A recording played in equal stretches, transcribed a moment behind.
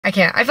I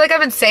can't. I feel like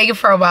I've been saying it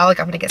for a while, like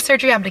I'm gonna get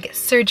surgery, I'm gonna get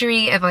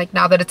surgery, and like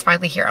now that it's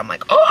finally here, I'm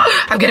like,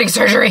 oh, I'm getting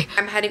surgery.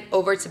 I'm heading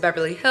over to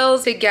Beverly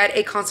Hills to get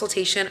a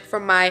consultation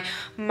from my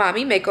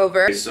mommy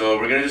makeover. So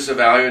we're gonna just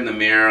evaluate in the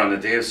mirror. On the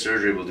day of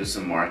surgery, we'll do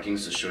some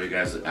markings to show you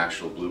guys the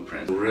actual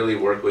blueprint. We'll really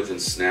work with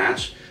and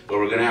snatch, but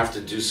we're gonna have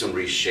to do some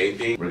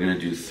reshaping. We're gonna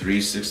do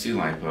 360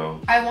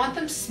 lipo. I want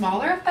them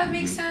smaller, if that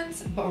makes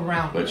sense, but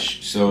round. But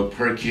so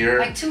per cure,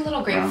 like 2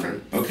 little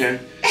grapefruits.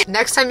 Okay.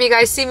 Next time you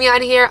guys see me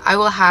on here, I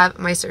will have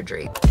my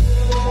surgery.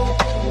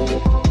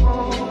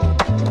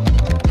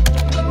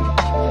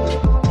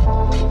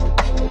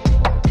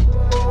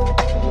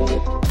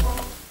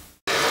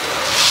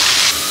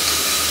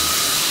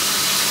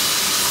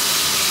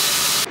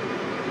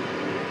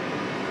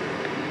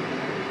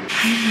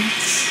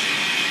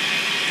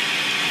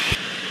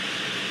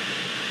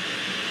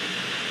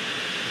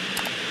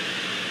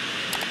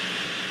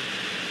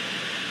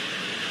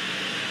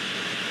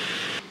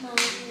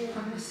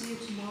 I'm gonna see you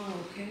tomorrow,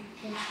 okay?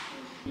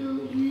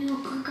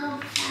 You could come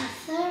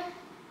faster?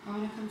 I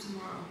wanna come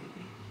tomorrow,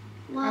 baby.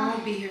 Why? I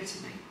won't be here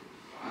tonight.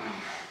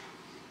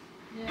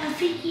 Yeah. I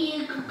think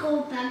you could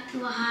go back to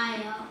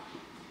Ohio.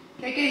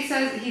 KK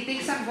says he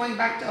thinks I'm going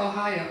back to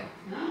Ohio.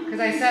 Because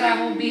I said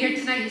I won't be here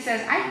tonight. He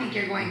says, I think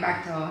you're going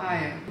back to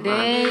Ohio. The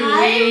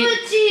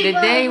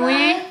day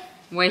we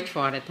wait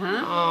for it,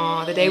 huh?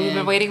 Oh, the day we've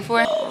been waiting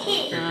for.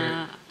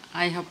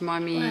 I hope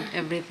mommy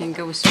everything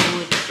goes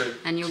smooth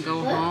and you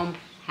go home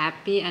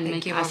happy and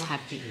make us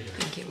happy.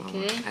 Thank you, Mama.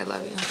 Okay? I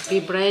love you.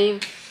 Be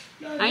brave.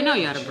 I know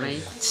you are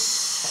brave.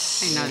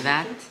 I know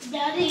that.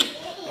 Daddy.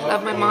 I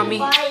love my mommy.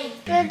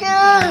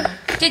 Dadu.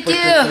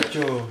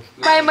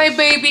 Bye, my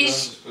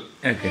babies.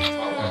 Okay.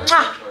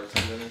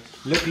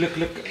 Look.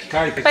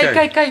 Kai.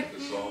 Kai.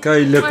 Kai,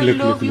 look. I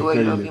love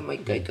you, my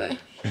Kai.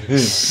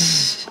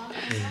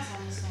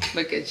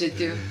 Look at you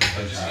too.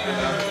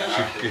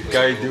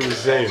 Kai do the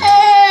same.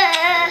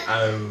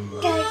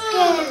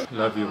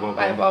 Love you, Baba.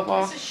 Bye,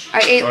 Baba.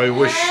 I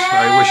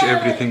wish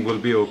everything will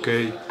be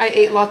okay. I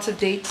ate lots of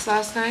dates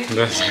last night.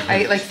 That's good. I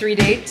ate like 3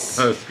 dates.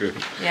 That's good.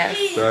 Yes.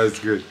 That's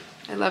good.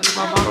 I love you,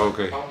 Baba.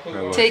 Okay.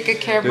 Take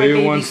good care of my babies. babies.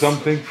 Do you want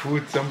something?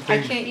 Food? Something?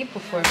 I can't eat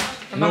before.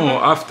 No,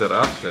 after.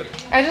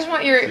 I just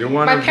want your. You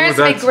want my to parents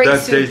do make great that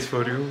soup. dates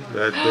for you?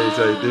 That dates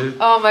I did?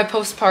 Oh, my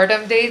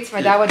postpartum dates.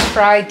 My dad would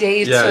fry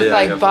dates with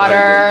like yeah,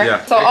 butter.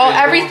 yeah. So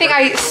everything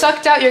I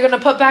sucked out, you're gonna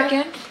put back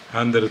in? 100%. I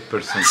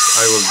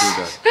will do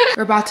that.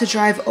 We're about to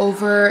drive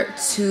over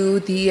to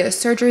the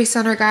surgery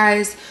center,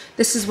 guys.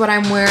 This is what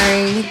I'm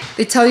wearing.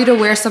 They tell you to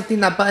wear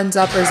something that buttons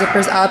up or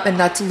zippers up and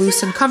that's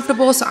loose and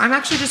comfortable. So I'm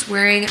actually just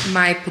wearing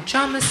my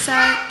pajama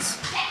set.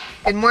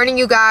 Good morning,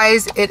 you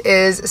guys. It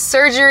is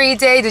surgery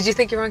day. Did you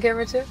think you were on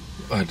camera too?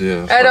 I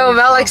did. I know,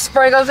 Mel like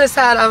sprang up his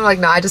hat. I'm like,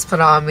 nah, I just put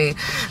it on me.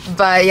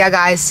 But yeah,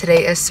 guys,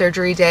 today is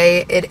surgery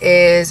day. It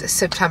is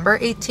September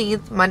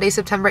 18th, Monday,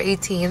 September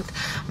 18th.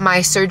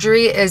 My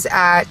surgery is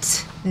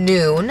at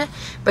noon,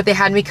 but they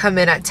had me come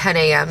in at 10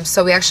 a.m.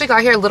 So we actually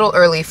got here a little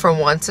early for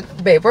once.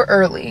 Babe, we're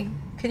early.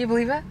 Can you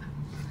believe it?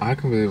 I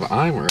can believe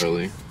I'm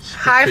early.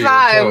 High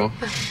five.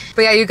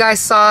 But yeah, you guys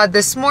saw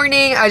this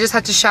morning, I just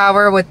had to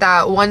shower with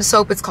that one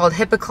soap. It's called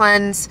HIPAA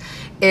Cleanse.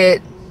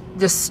 It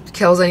just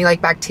kills any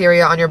like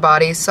bacteria on your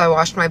body, so I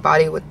washed my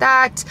body with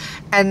that,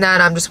 and then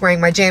I'm just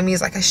wearing my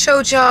jammies like I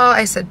showed y'all.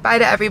 I said bye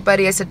to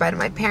everybody. I said bye to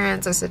my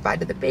parents. I said bye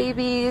to the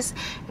babies,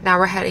 and now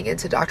we're heading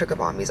into Dr.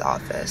 Gavami's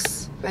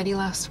office. Any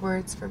last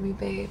words for me,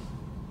 babe?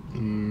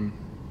 I'm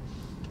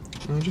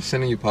just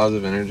sending you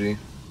positive energy.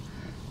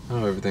 I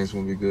know everything's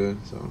gonna be good,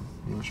 so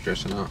I'm not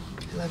stressing out.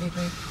 I love you,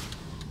 babe.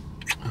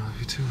 I love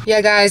you too. Yeah,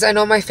 guys, I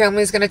know my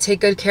family's gonna take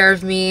good care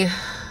of me.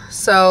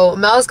 So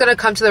Mel's gonna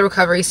come to the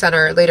recovery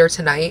center later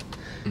tonight.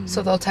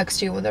 So they'll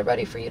text you when they're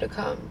ready for you to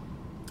come.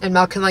 And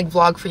Mel can like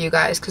vlog for you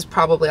guys because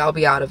probably I'll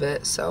be out of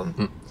it. So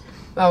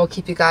Mel will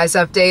keep you guys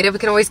updated. We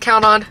can always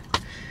count on.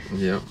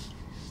 Yep.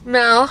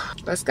 Mel,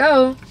 let's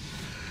go.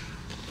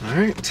 All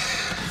right.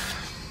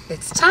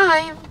 It's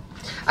time.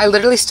 I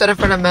literally stood in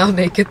front of Mel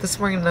naked this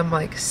morning and I'm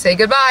like, say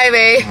goodbye,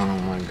 babe. Oh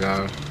my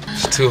God.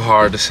 It's too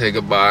hard to say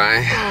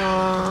goodbye.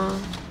 Aww.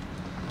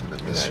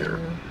 I miss you.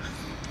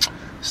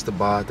 It's the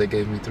bod that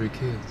gave me 3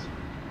 kids.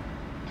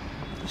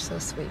 You're so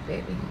sweet,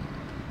 baby.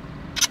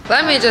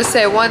 Let me just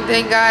say one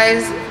thing,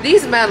 guys.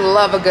 These men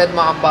love a good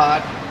mom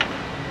bod.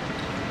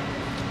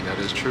 That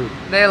is true.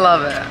 They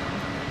love it.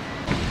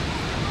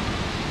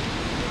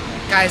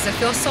 Guys, it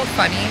feels so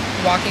funny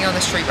walking on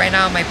the street right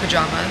now in my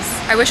pajamas.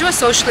 I wish it was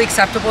socially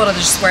acceptable to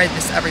just wear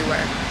this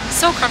everywhere.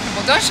 So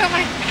comfortable. Don't show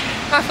my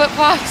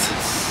flip-flops.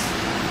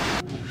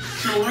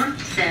 Floor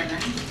 7.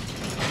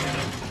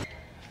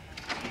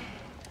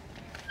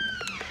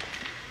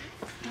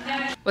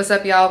 What's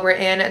up, y'all? We're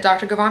in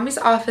Dr. Gavami's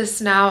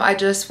office now. I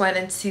just went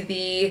into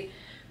the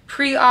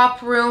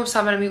pre-op room, so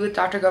I'm gonna meet with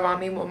Dr.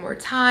 Gavami one more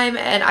time,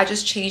 and I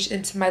just changed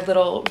into my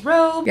little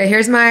robe. Yeah,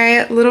 here's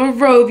my little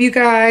robe, you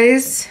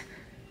guys.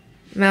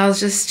 Mel's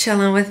just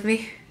chilling with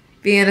me,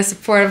 being a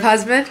supportive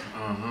husband.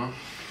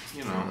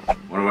 You know,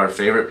 one of our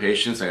favorite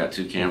patients. I got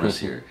 2 cameras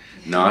here.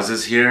 Naz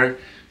is here,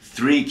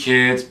 3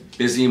 kids,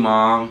 busy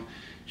mom.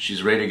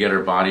 She's ready to get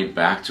her body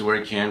back to where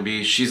it can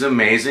be. She's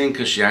amazing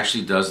because she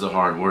actually does the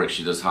hard work.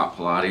 She does hot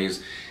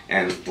Pilates,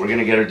 and we're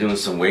gonna get her doing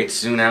some weights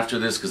soon after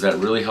this because that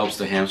really helps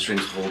the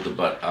hamstrings hold the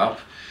butt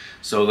up.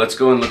 So let's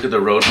go and look at the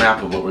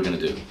roadmap of what we're gonna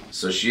do.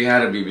 So she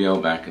had a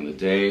BBL back in the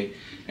day,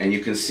 and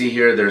you can see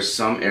here there's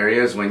some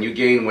areas when you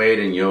gain weight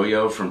and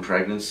yo-yo from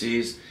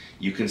pregnancies,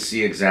 you can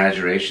see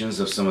exaggerations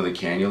of some of the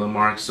cannula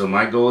marks. So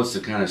my goal is to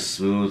kind of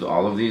smooth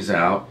all of these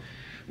out.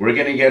 We're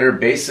gonna get her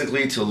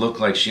basically to look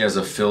like she has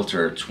a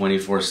filter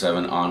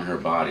 24/7 on her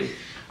body.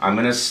 I'm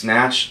gonna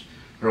snatch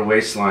her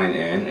waistline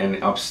in,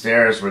 and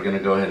upstairs we're gonna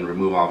go ahead and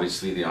remove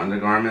obviously the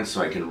undergarments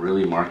so I can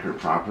really mark her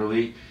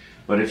properly.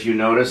 But if you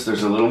notice,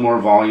 there's a little more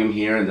volume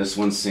here and this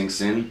one sinks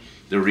in.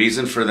 The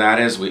reason for that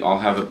is we all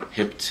have a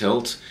hip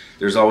tilt.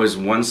 There's always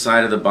one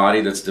side of the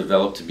body that's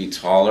developed to be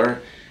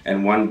taller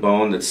and one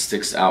bone that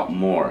sticks out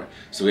more.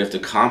 So we have to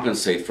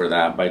compensate for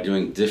that by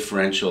doing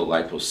differential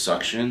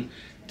liposuction,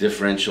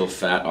 differential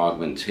fat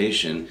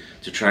augmentation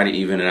to try to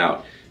even it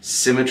out.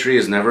 Symmetry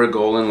is never a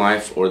goal in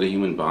life or the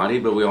human body,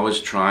 but we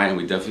always try, and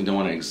we definitely don't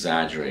want to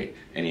exaggerate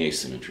any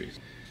asymmetries.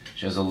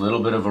 She has a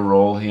little bit of a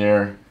roll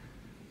here,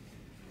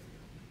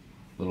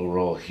 little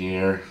roll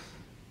here,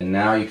 and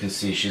now you can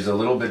see she's a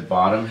little bit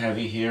bottom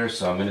heavy here,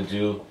 so I'm going to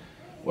do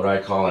what I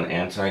call an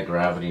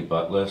anti-gravity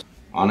butt lift.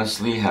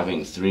 Honestly,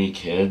 having 3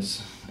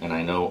 kids, and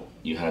I know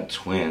you had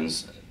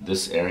twins,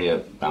 this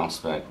area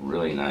bounced back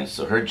really nice.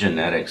 So her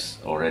genetics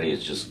already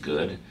is just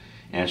good,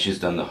 and she's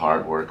done the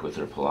hard work with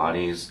her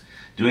Pilates.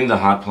 Doing the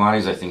hot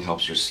Pilates I think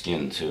helps your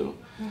skin too.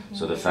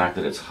 So the fact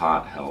that it's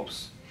hot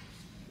helps.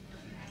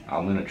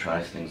 I'm gonna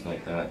try things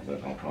like that,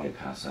 but I'll probably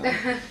pass out.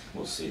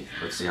 We'll see.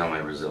 Let's see how my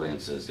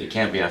resilience is. It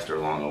can't be after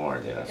a long OR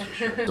day, that's for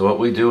sure. So what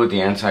we do with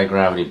the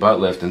anti-gravity butt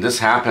lift, and this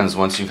happens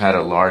once you've had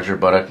a larger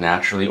buttock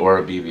naturally or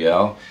a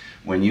BBL,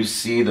 when you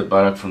see the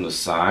buttock from the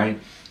side,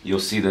 you'll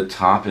see the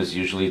top is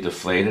usually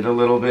deflated a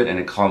little bit, and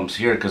it comes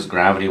here because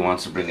gravity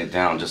wants to bring it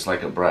down, just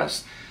like a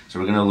breast. So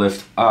we're gonna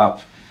lift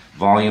up,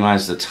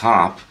 volumize the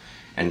top,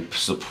 and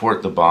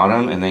support the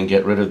bottom, and then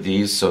get rid of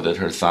these so that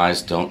her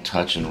thighs don't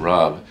touch and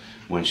rub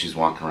when she's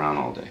walking around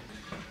all day.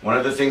 One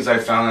of the things I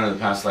found in the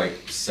past like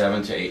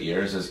 7 to 8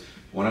 years is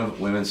one of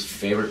women's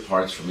favorite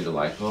parts for me to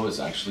lipo is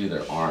actually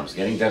their arms.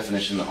 Getting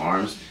definition in the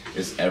arms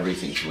is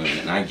everything to women,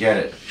 and I get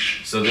it.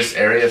 So this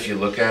area, if you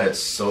look at it, it's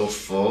so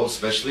full,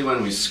 especially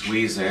when we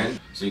squeeze in.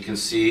 So you can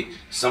see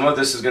some of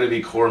this is going to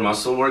be core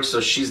muscle work,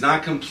 so she's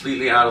not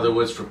completely out of the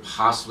woods for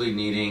possibly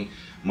needing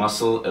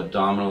muscle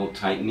abdominal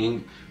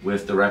tightening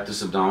with the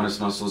rectus abdominis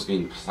muscles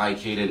being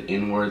plicated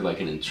inward like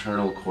an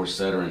internal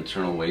corset or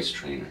internal waist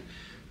trainer.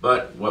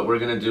 But what we're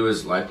going to do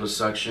is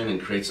liposuction and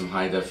create some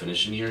high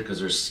definition here because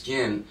her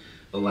skin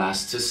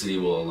elasticity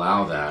will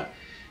allow that,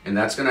 and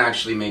that's going to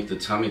actually make the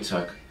tummy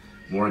tuck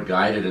more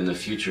guided in the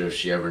future if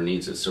she ever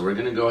needs it. So we're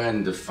going to go ahead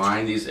and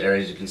define these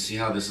areas. You can see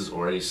how this is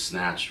already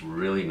snatched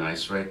really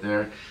nice right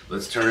there.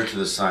 Let's turn it to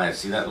the side.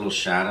 See that little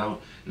shadow?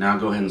 Now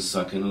go ahead and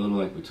suck in a little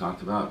like we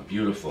talked about.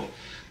 Beautiful.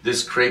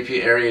 This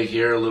crepey area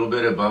here, a little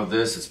bit above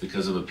this, it's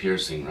because of a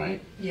piercing,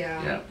 right?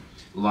 Yeah. Yeah.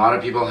 A lot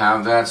of people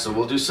have that, so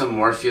we'll do some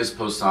Morpheus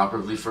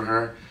post-operatively for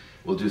her.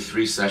 We'll do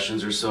 3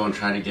 sessions or so and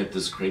try to get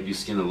this crepey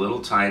skin a little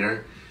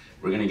tighter.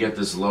 We're going to get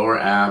this lower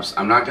abs.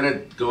 I'm not going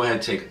to go ahead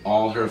and take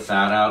all her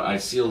fat out. I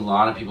see a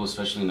lot of people,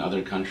 especially in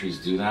other countries,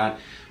 do that.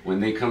 When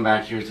they come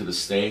back here to the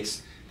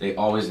States, they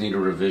always need a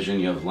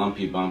revision. You have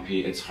lumpy,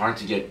 bumpy. It's hard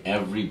to get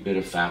every bit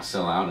of fat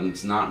cell out, and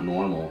it's not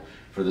normal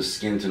for the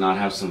skin to not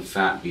have some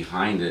fat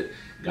behind it.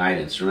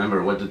 Guidance.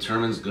 Remember, what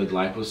determines good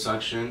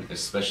liposuction,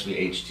 especially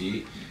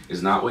HT,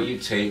 is not what you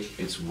take,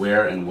 it's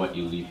where and what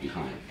you leave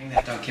behind. Hang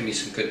that down, give me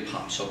some good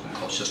pumps, open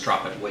close, just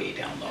drop it way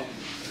down low.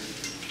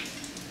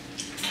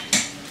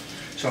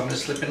 So I'm going to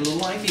slip in a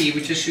little IV.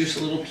 We just use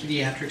a little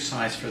pediatric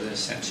size for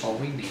this, that's all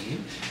we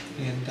need.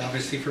 And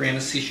obviously for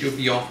anesthesia, you'll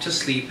be off to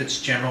sleep.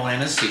 It's general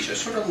anesthesia,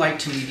 sort of light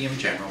to medium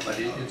general, but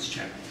it's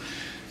general.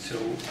 So,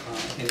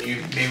 and you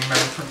may remember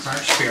from prior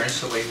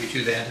experience, the way we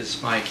do that is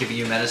by giving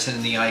you medicine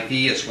in the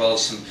IV as well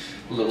as some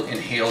little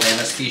inhaled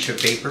anesthesia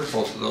vapor.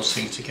 Both of those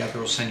things together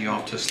will send you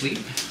off to sleep.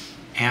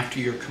 After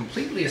you're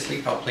completely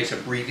asleep, I'll place a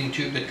breathing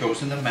tube that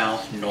goes in the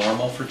mouth,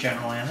 normal for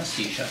general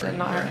anesthesia.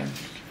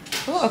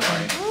 Oh, okay.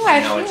 Sorry. Oh, I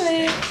know feel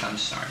it it. stinks. I'm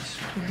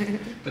sorry.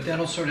 But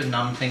that'll sort of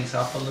numb things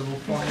up a little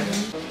for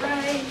you.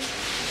 Right.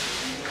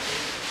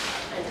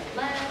 And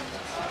left.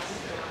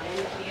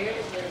 And here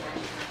is really nice.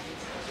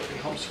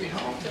 Sweet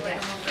home.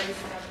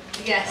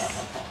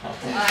 Yes.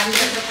 I'm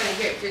just so funny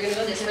here. If you're gonna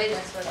go this way,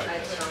 that's what I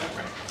put on.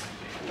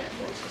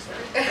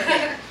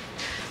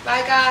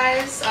 Bye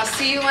guys. I'll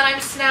see you when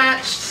I'm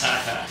snatched.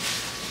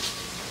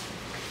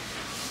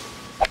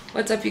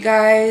 What's up, you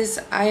guys?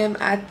 I am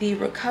at the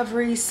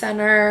recovery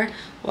center.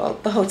 Well,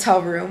 the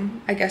hotel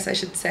room, I guess I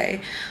should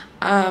say.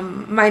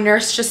 My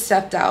nurse just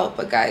stepped out,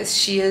 but guys,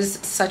 she is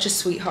such a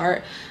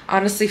sweetheart.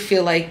 Honestly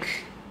feel like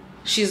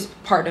she's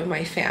part of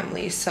my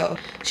family. So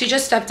she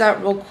just stepped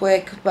out real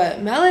quick,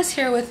 but Mel is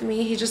here with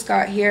me. He just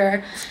got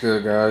here. It's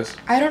good, guys.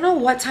 I don't know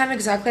what time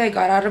exactly I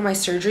got out of my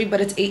surgery,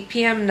 but it's 8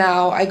 p.m.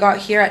 now. I got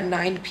here at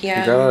 9 p.m.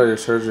 You got out of your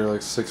surgery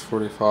like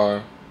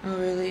 6:45. Oh,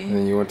 really? And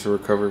then you went to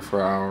recovery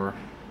for an hour.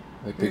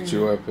 They picked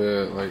you up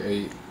at like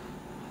 8.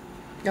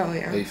 Oh,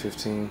 yeah.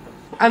 8:15.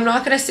 I'm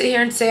not going to sit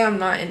here and say I'm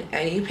not in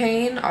any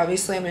pain.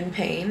 Obviously, I'm in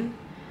pain.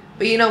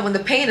 But, you know, when the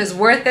pain is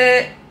worth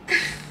it...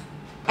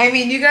 I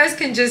mean, you guys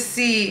can just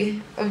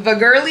see the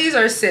girlies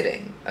are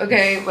sitting,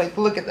 okay? Like,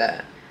 look at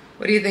that.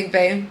 What do you think,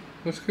 babe?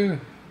 That's good.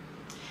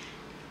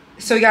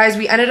 So, guys,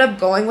 we ended up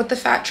going with the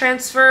fat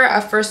transfer.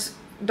 At first,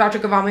 Dr.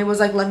 Kavari was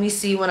like, let me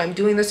see when I'm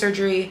doing the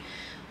surgery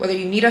whether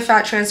you need a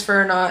fat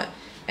transfer or not.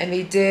 And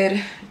they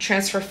did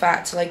transfer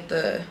fat to, like,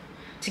 to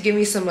give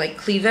me some, like,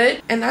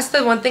 cleavage. And that's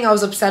the one thing I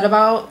was upset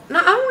about. No,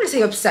 I don't want to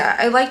say upset.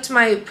 I liked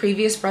my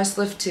previous breast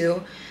lift,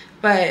 too.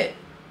 But...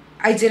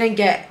 I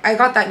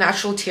got that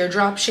natural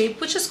teardrop shape,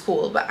 which is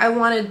cool, but I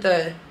wanted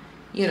the,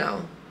 you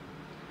know,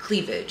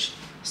 cleavage.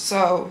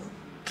 So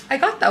I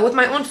got that with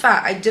my own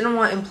fat. I didn't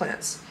want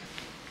implants.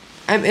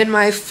 I'm in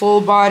my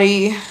full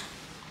body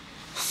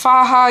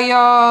faja,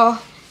 y'all.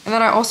 And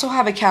then I also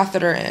have a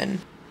catheter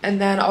in.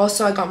 And then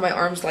also I got my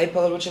arms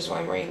lipo, which is why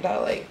I'm wearing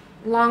that, like,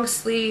 long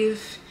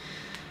sleeve.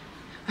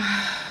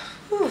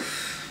 I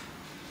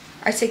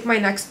take my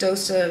next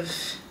dose of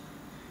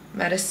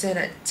medicine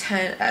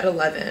at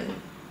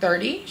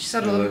 11:30. She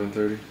said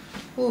 11:30.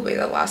 Oh, babe,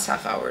 that last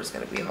half hour is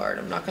gonna be hard.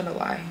 I'm not gonna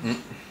lie.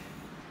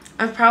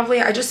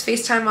 I just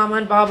FaceTime Mama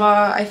and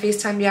Baba. I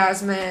FaceTime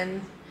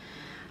Yasmin.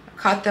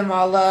 Caught them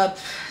all up.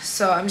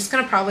 So I'm just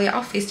gonna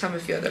I'll FaceTime a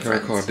few other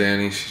friends. I call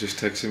Danny. She just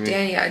texted me.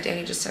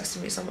 Danny just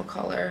texted me, so I'm gonna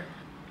call her.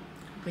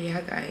 But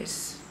yeah,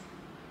 guys,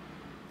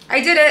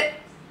 I did it.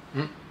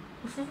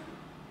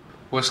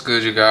 What's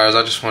good, you guys?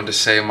 I just wanted to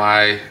say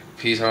my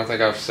piece. I don't think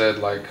I've said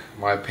like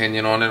my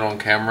opinion on it on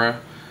camera.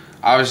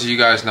 Obviously, you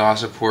guys know I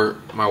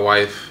support my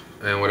wife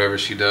and whatever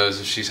she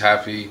does. If she's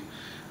happy,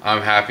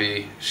 I'm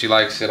happy. She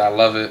likes it, I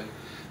love it.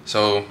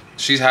 So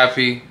she's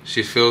happy,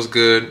 she feels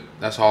good.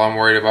 That's all I'm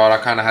worried about. I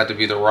kind of had to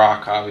be the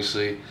rock,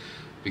 obviously,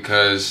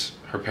 because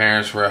her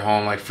parents were at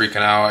home like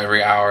freaking out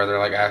every hour. They're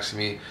like asking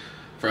me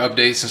for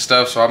updates and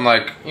stuff. So I'm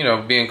like, you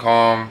know, being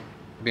calm,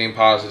 being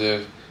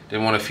positive.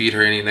 Didn't want to feed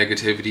her any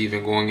negativity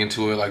even going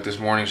into it. Like this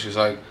morning, she's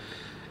like,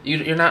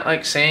 you're not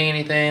like saying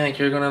anything, like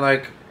you're gonna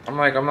like, I'm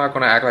like, I'm not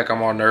gonna act like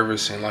I'm all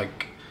nervous and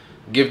like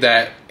give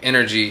that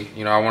energy.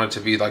 You know, I wanted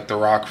to be like the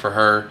rock for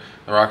her,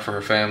 the rock for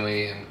her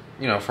family, and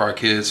you know, for our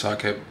kids. So I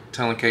kept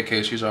telling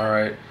KK she's all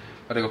right.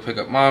 I had to go pick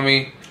up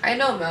mommy. I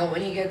know Mel,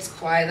 when he gets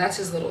quiet, that's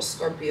his little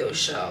Scorpio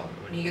show.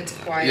 When he gets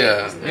quiet,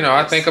 yeah, you know,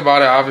 I think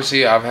about it.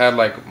 Obviously, I've had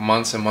like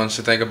months and months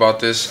to think about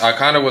this. I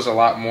kind of was a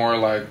lot more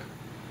like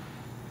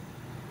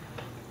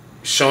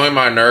showing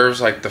my nerves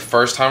like the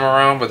first time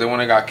around, but then when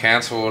it got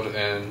canceled,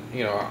 and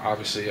you know,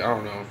 obviously, I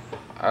don't know.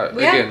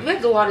 We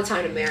had a lot of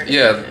time to marinate.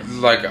 Yeah,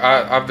 like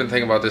I've been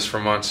thinking about this for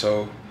months,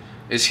 so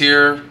it's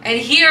here. And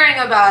hearing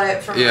about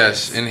it for months.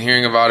 Yes, and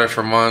hearing about it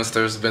for months.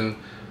 There's been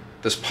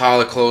this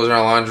pile of clothes in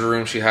our laundry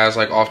room she has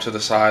like off to the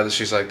side that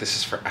she's like, this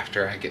is for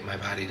after I get my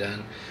body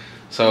done.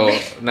 So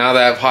now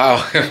that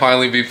pile can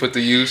finally be put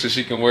to use so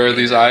she can wear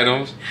these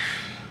items.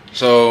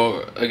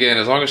 So again,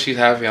 as long as she's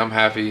happy, I'm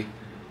happy.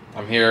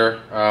 I'm here,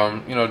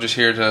 you know, just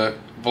here to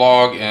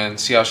vlog and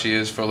see how she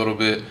is for a little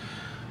bit.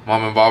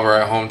 Mom and Bob are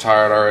at home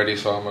tired already,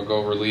 so I'm gonna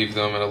go relieve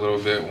them in a little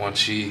bit once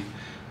she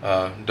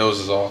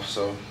dozes off.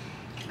 So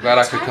glad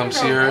I could come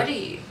see her.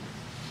 I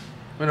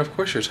mean, of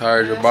course you're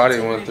tired. Your body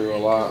went through a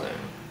lot.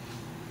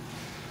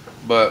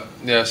 But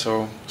yeah,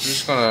 so I'm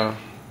just gonna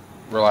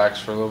relax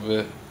for a little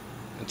bit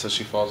until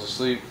she falls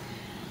asleep.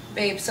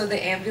 Babe, so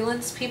the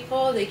ambulance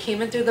people, they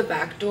came in through the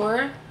back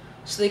door.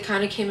 So they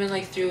kind of came in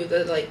like through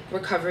the like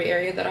recovery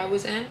area that I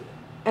was in.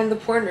 And the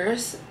poor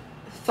nurse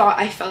thought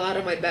I fell out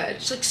of my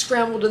bed. She like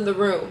scrambled in the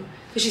room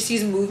because she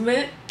sees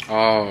movement.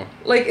 Oh.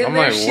 Like in I'm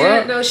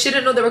there, like, she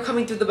didn't know they were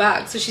coming through the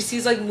back. So she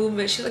sees like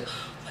movement. She's like,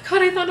 oh my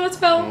god, I thought Naz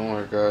fell.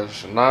 Oh my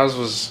gosh. Naz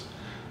was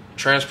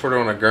transported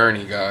on a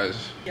gurney, guys.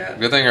 Yeah.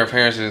 Good thing her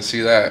parents didn't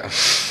see that.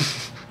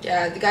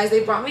 Yeah, the guys,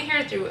 they brought me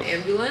here through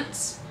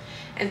ambulance.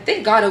 And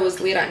thank God it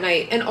was late at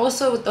night. And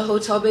also with the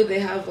hotel, babe, they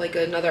have like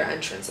another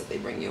entrance that they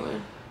bring you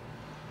in.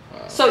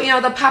 Wow. So, you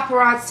know, the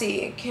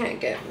paparazzi can't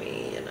get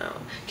me, you know.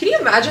 Can you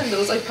imagine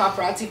those like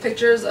paparazzi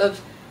pictures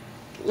of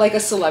like a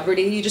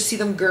celebrity? You just see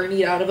them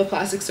gurneyed out of a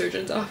plastic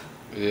surgeon's office.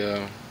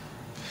 Yeah.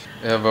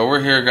 Yeah, but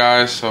we're here,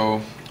 guys,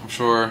 so I'm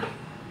sure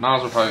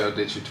Naz will probably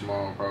update you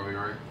tomorrow, probably,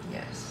 right?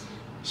 Yes.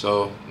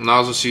 So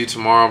Naz will see you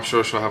tomorrow. I'm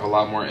sure she'll have a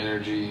lot more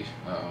energy.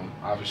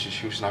 Obviously,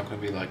 she's not going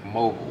to be like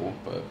mobile,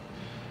 but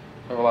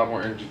have a lot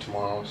more energy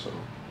tomorrow. So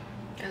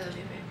I love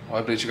you, babe.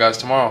 I'll update you guys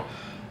tomorrow.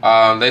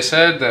 They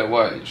said that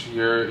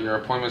your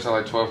appointment's at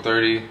like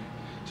 12:30,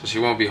 so she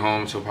won't be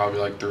home till probably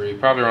like 3,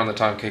 probably around the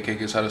time KK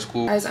gets out of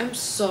school. Guys, I'm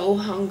so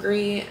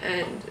hungry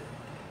and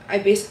I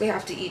basically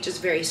have to eat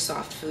just very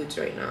soft foods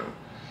right now.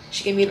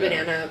 She gave me a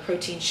banana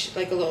protein,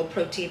 like a little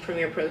protein,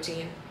 Premier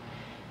Protein.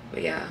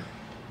 But yeah.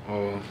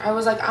 Oh. I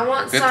was like, I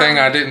want Good some. thing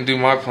I didn't do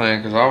my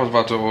plan because I was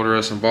about to order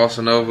us some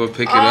Bossa Nova,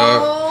 pick it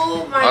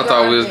Oh up. my God. I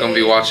thought we was gonna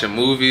be watching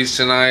movies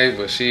tonight,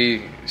 but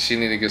she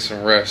need to get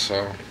some rest,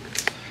 so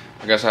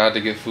I guess I had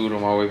to get food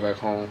on my way back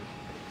home.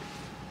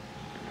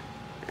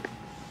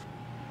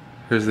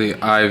 Here's the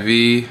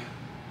IV.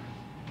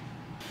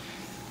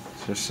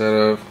 It's your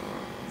setup.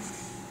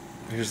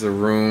 Here's the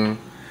room.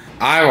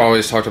 I've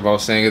always talked about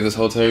staying at this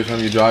hotel every time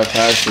you drive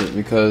past it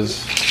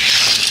because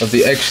of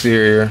the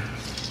exterior.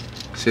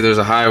 See, there's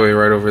a highway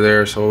right over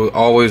there, so we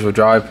always would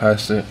drive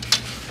past it.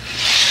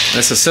 And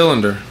it's a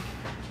cylinder.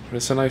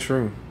 It's a nice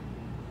room.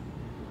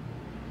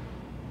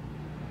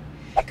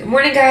 Good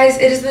morning, guys.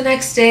 It is the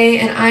next day,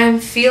 and I am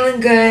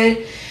feeling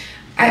good.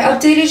 I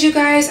updated you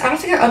guys. I don't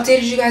think I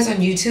updated you guys on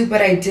YouTube,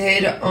 but I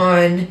did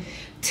on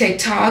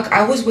TikTok.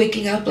 I was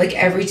waking up like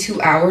every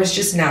 2 hours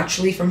just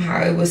naturally from how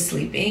I was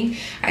sleeping.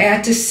 I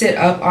had to sit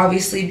up,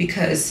 obviously,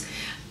 because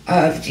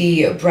of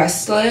the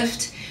breast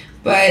lift.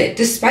 But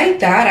despite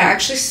that, I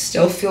actually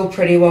still feel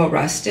pretty well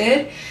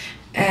rested.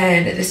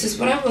 And this is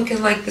what I'm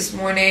looking like this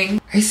morning.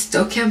 I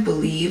still can't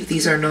believe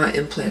these are not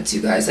implants,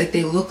 you guys. Like,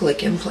 they look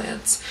like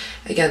implants.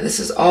 Again, this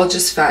is all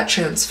just fat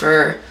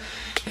transfer.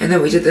 And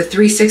then we did the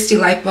 360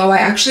 lipo. I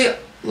actually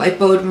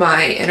lipoed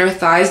my inner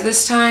thighs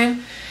this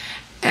time.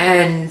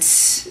 And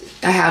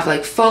I have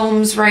like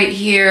foams right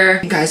here.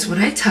 And guys, when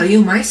I tell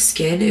you my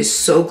skin is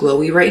so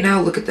glowy right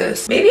now, look at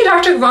this. Maybe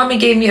Dr. Kavari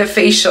gave me a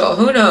facial,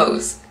 who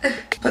knows?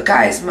 But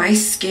guys, my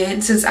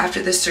skin since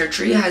after the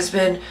surgery has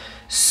been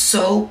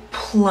so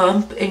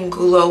plump and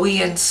glowy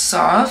and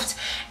soft,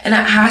 and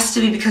it has to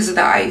be because of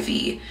the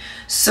IV.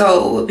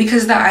 So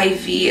because of the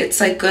IV, it's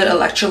like good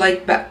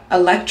electrolyte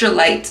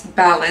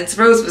balance.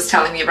 Rose was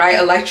telling me, right?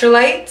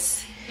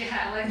 Electrolytes?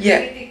 Yeah,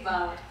 electrolytic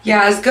balance.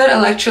 Yeah, it's good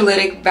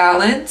electrolytic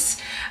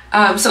balance.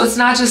 So it's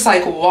not just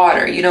like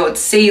water, you know,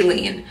 it's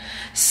saline.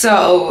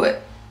 So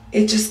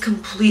it just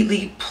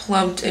completely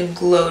plumped and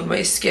glowed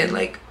my skin.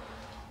 Like,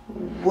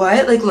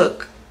 what? Like,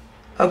 look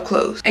up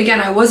close. Again,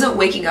 I wasn't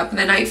waking up in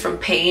the night from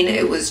pain.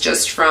 It was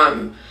just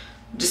from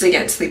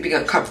again sleeping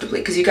uncomfortably,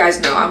 because you guys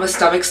know I'm a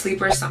stomach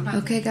sleeper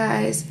sometimes. Okay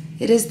guys,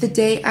 it is the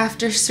day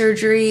after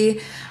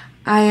surgery.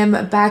 I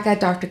am back at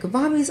Dr.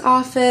 Kavami's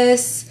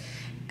office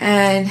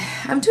and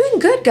I'm doing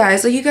good,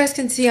 guys. Like you guys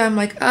can see, I'm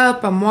like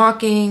up, I'm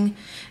walking,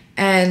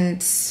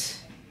 and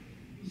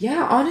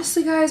yeah,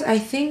 honestly guys, I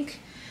think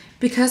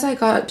because I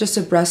got just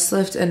a breast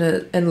lift and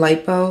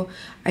lipo,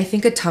 I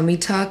think a tummy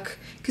tuck,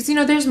 because you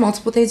know there's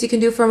multiple things you can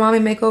do for a mommy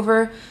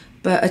makeover,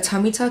 but a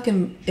tummy tuck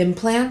and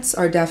implants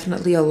are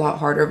definitely a lot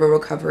harder of a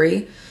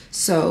recovery.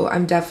 So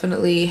I'm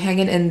definitely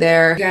hanging in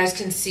there. You guys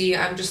can see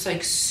I'm just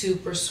like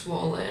super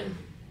swollen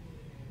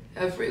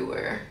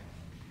everywhere.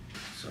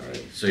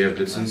 Sorry. So you have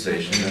good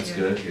sensation. That's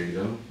good. Here you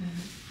go.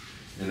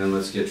 And then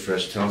let's get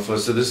fresh telephone.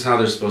 So this is how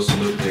they're supposed to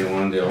look day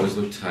one. They always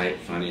look tight,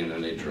 funny, and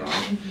then they drop.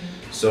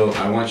 So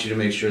I want you to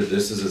make sure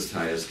this is as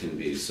tight as can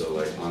be. So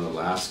like on the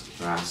last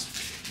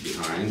clasp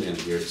behind, and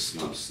here it's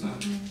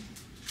snug.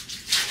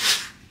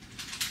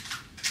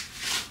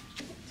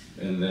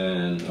 And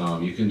then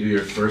you can do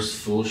your first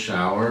full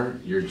shower.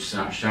 Your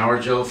shower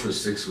gel for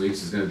 6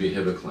 weeks is going to be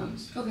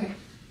Hibiclens. Okay.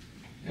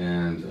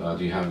 And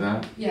do you have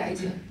that? Yeah, I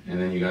do.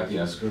 And then you got the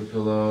escort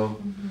pillow.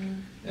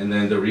 And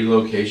then the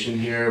relocation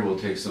here will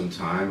take some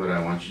time, but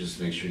I want you to just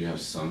make sure you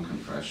have some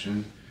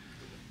compression.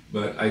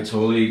 But I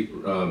totally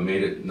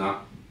made it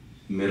not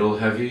middle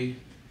heavy.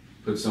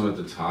 Put some at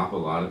the top, a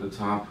lot at the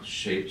top,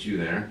 shaped you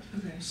there.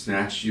 Okay.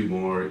 Snatched you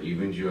more,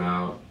 evened you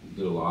out,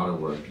 did a lot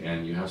of work,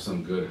 and you have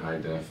some good high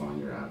def on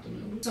your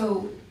abdomen.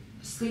 So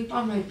sleep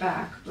on my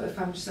back, but if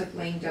I'm just like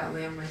laying down,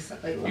 lay on my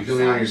side, like left you can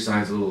lay on side. your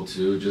sides a little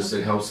too. Just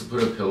Okay. It helps to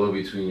put a pillow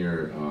between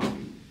your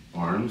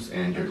arms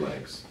and your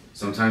legs.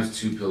 Sometimes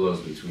 2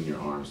 pillows between your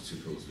arms, 2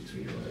 pillows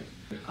between your legs.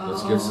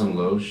 Let's get some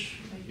lotion.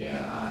 Yeah.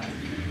 God.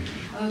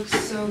 That looks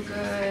so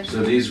good.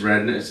 So these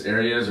redness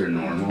areas are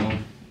normal.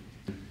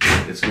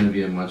 It's going to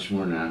be a much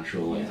more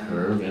natural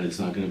curve, and it's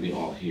not going to be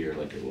all here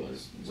like it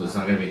was. So it's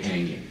not going to be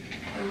hanging.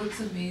 It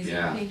looks amazing.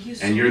 Yeah. Thank you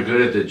so And you're much.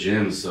 good at the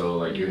gym, so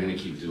like you're going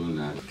to keep doing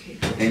that. Okay.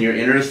 And your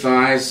inner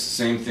thighs,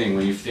 same thing.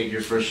 When you take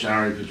your first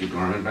shower, you put your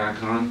garment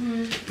back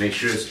on. Make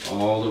sure it's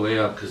all the way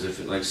up, because if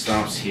it like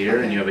stops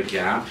here and you have a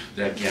gap,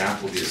 that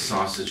gap will be a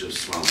sausage of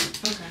swelling.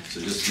 Okay. So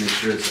just make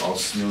sure it's all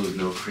smooth,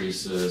 no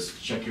creases.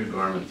 Check your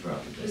garment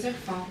throughout the day. Is there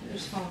foam?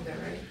 There's foam there,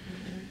 right?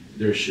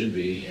 There should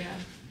be. Yeah.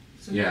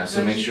 Yeah,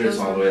 so make sure it's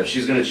all the way up.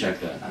 She's going to check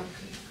that.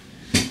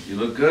 Okay. You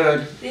look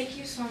good. Thank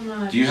you so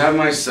much. Do you have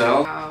my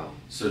cell? Wow.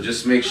 So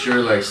just make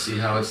sure, like, see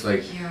how it's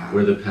like Yeah.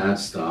 where the pad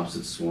stops,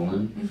 it's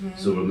swollen.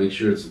 So we'll make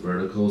sure it's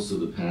vertical so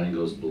the padding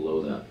goes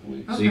below that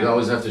point. So you Okay.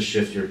 always have to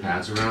shift your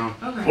pads around.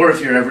 Okay. Or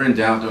if you're ever in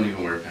doubt, don't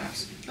even wear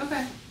pads.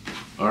 Okay.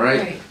 All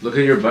right? Right. Look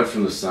at your butt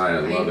from the side.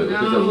 I love it. Look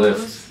at the know.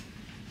 lift.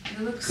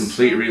 It looks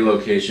Complete so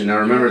relocation. Now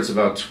remember, it's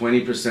about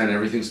 20%.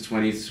 Everything's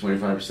 20 to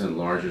 25%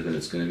 larger than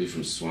it's going to be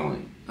from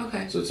swelling.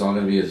 Okay. So it's all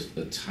going to be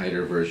a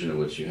tighter version of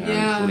what you have,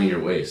 Yeah. including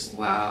your waist.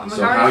 Wow.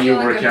 So how you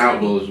work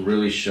out will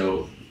really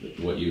show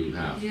what you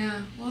have. Yeah.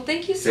 Well,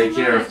 thank you so much.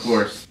 Take care, of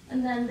course.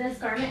 And then this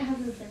garment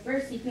has a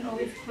zipper, so you can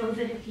always close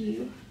it if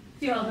you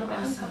feel a little bit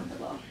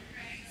uncomfortable.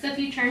 So if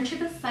you turn to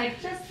the side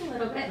just a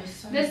little bit,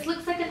 this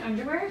looks like an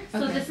underwear.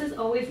 So this is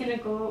always going to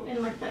go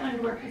in like the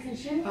underwear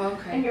position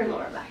in your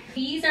lower back.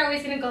 These are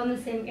always going to go in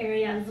the same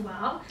area as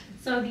well.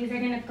 So these are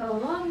going to go a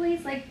long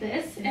ways like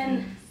this.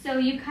 And so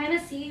you kind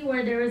of see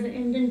where there was an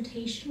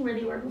indentation where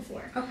they were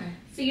before. Okay.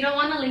 So you don't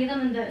want to lay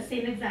them in the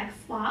same exact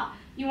spot.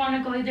 You want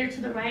to go either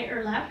to the right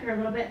or left or a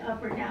little bit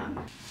up or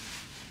down.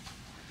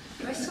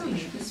 Do I still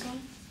need this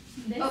one?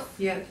 This? Oh,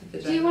 yeah.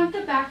 Do you want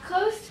the back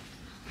closed?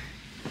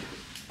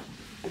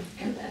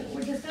 And then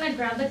we're just going to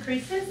grab the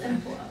creases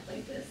and pull up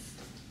like this.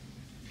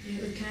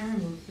 Yeah, can I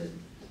remove the...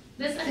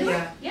 This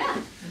underwear?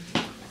 Yeah.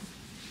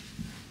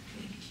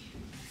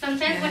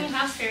 Sometimes when you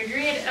have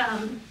surgery,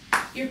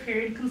 your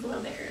period comes a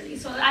little bit early.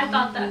 So I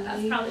thought that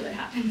that's probably what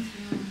happened.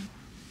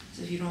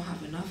 So if you don't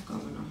have enough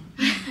going on.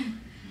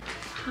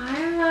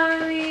 Hi,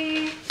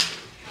 Mommy.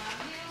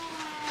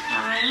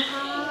 Hi,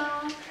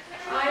 Mom.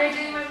 Oh, you're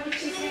doing my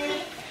moochie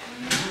here.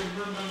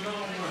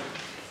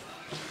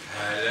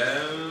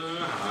 Hello.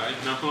 Hi,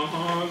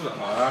 Nose.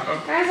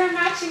 Guys are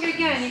matching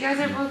again. You guys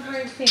are both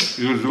wearing pink.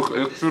 You look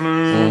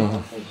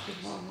excellent.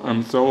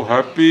 I'm so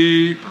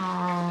happy.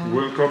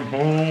 Welcome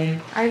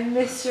home. I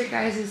miss your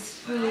guys'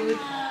 food.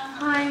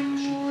 Hi,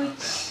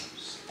 Mooch.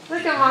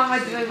 Look at Mama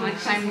doing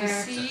Mooch's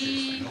hair.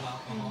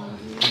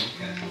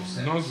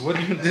 Nose, what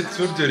you did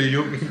surgery?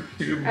 You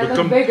I look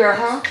become bigger,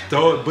 huh?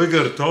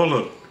 bigger,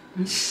 taller.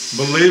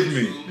 Believe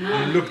me,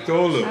 you look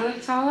taller. I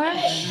look taller?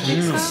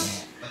 Think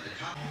so?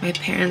 My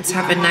parents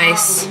have a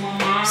nice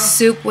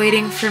soup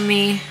waiting for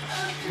me.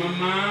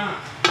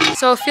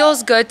 So it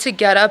feels good to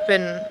get up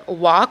and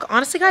walk.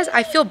 Honestly, guys,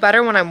 I feel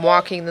better when I'm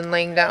walking than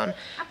laying down.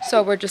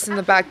 So we're just in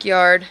the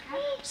backyard,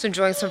 just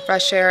enjoying some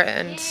fresh air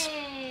and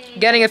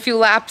getting a few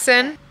laps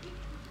in.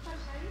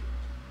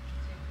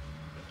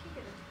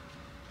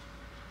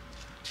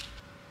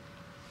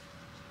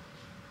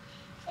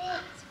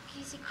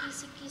 Kissy,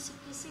 kissy, kissy,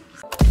 kissy,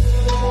 kissy.